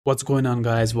What's going on,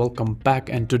 guys? Welcome back,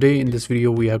 and today in this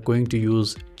video we are going to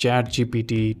use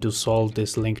ChatGPT to solve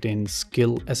this LinkedIn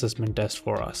skill assessment test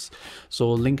for us.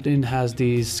 So LinkedIn has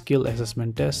these skill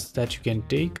assessment tests that you can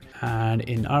take, and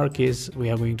in our case we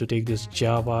are going to take this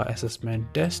Java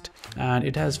assessment test, and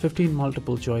it has 15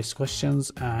 multiple choice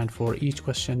questions, and for each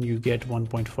question you get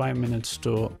 1.5 minutes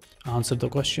to answer the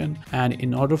question. And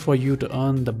in order for you to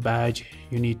earn the badge,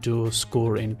 you need to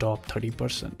score in top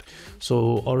 30%.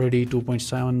 So already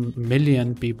 2.7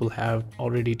 million people have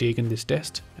already taken this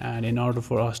test, and in order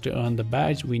for us to earn the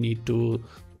badge we need to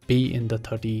be in the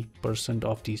 30%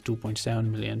 of these 2.7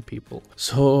 million people.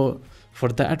 So for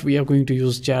that we are going to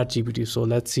use ChatGPT. So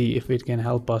let's see if it can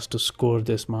help us to score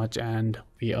this much and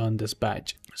we earn this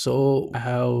badge. So I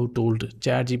have told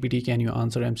ChatGPT, can you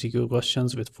answer MCQ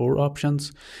questions with 4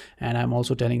 options? And I'm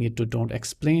also telling it to don't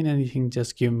explain anything,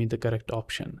 just give me the correct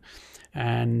option.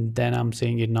 And then I'm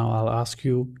saying it now, I'll ask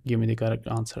you, give me the correct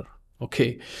answer.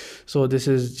 Okay, so this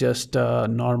is just a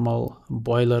normal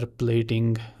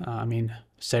boilerplating,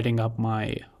 setting up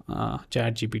my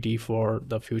ChatGPT for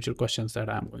the future questions that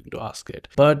I'm going to ask it.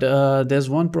 But there's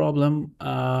one problem.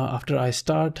 After I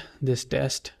start this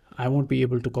test, I won't be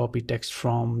able to copy text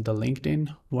from the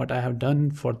LinkedIn. What I have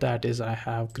done for that is I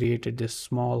have created this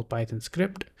small Python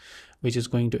script, which is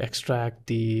going to extract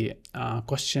the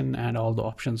question and all the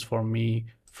options for me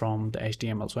from the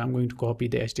HTML. So I'm going to copy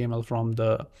the HTML from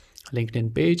the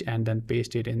LinkedIn page and then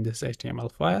paste it in this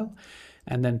HTML file,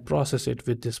 and then process it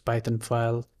with this Python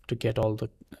file to get all the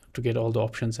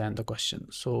options and the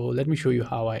questions. So let me show you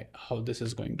how this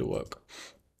is going to work.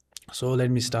 So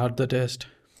let me start the test.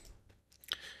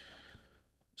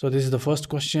 So this is the first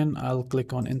question. I'll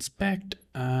click on inspect,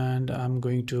 and I'm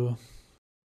going to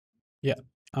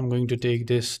take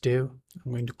this div.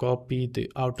 I'm going to copy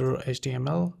the outer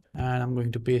HTML and I'm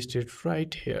going to paste it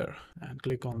right here and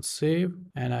click on save,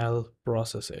 and I'll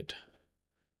process it.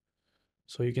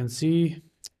 So you can see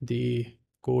the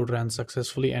code ran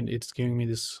successfully and it's giving me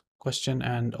this question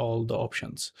and all the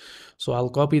options. So I'll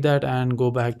copy that and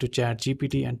go back to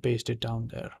ChatGPT and paste it down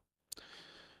there.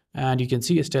 And you can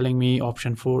see it's telling me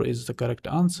option 4 is the correct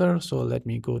answer. So let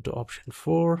me go to option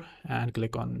 4 and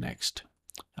click on next.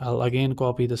 I'll again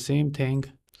copy the same thing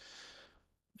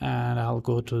and I'll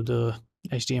go to the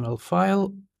HTML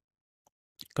file,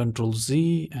 Control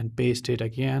Z, and paste it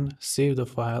again, save the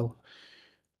file,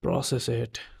 process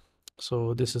it.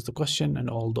 So this is the question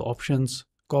and all the options.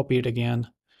 Copy it again,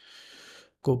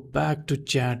 go back to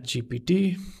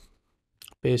ChatGPT,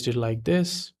 paste it like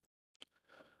this,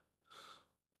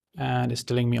 and it's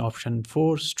telling me option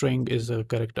 4, string, is the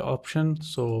correct option.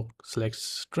 So select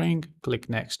string, click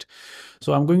next.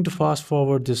 So I'm going to fast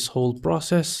forward this whole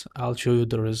process. I'll show you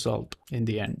the result in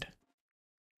the end.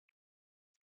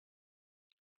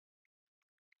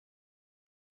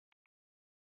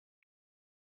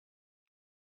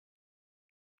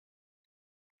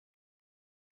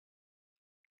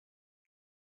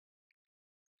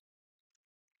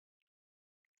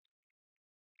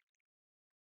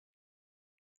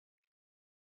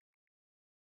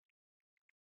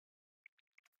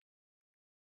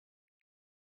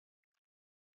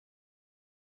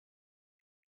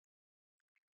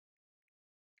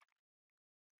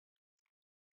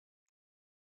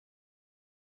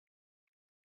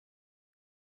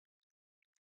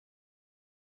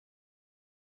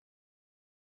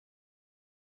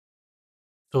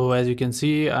 So as you can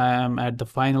see, I am at the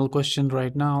final question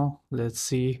right now. Let's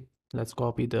see. Let's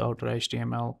copy the outer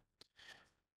HTML.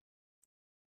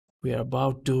 We are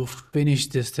about to finish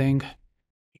this thing.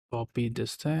 Copy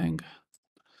this thing,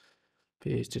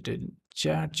 paste it in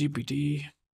ChatGPT.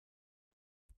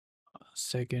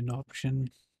 Second option,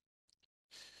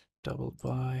 double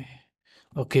by.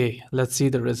 Okay, let's see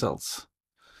the results.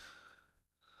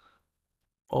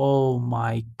 Oh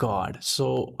my God.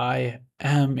 So I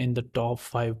am in the top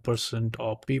 5%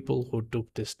 of people who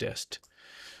took this test.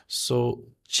 So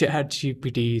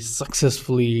ChatGPT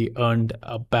successfully earned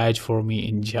a badge for me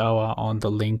in Java on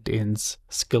the LinkedIn's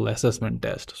skill assessment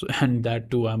test. And that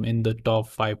too, I'm in the top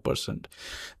 5%.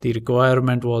 The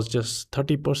requirement was just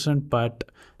 30%, but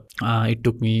it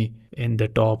took me in the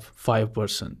top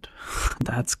 5%.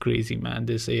 That's crazy, man.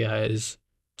 This AI is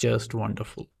just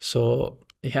wonderful. So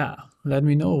yeah, let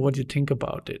me know what you think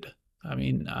about it.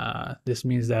 This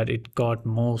means that it got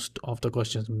most of the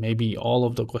questions, maybe all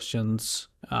of the questions.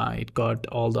 It got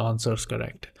all the answers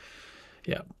correct.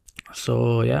 Yeah.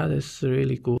 So yeah, this is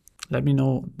really cool. Let me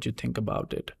know what you think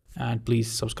about it. And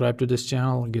please subscribe to this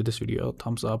channel, give this video a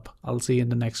thumbs up. I'll see you in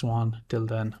the next one. Till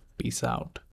then, peace out.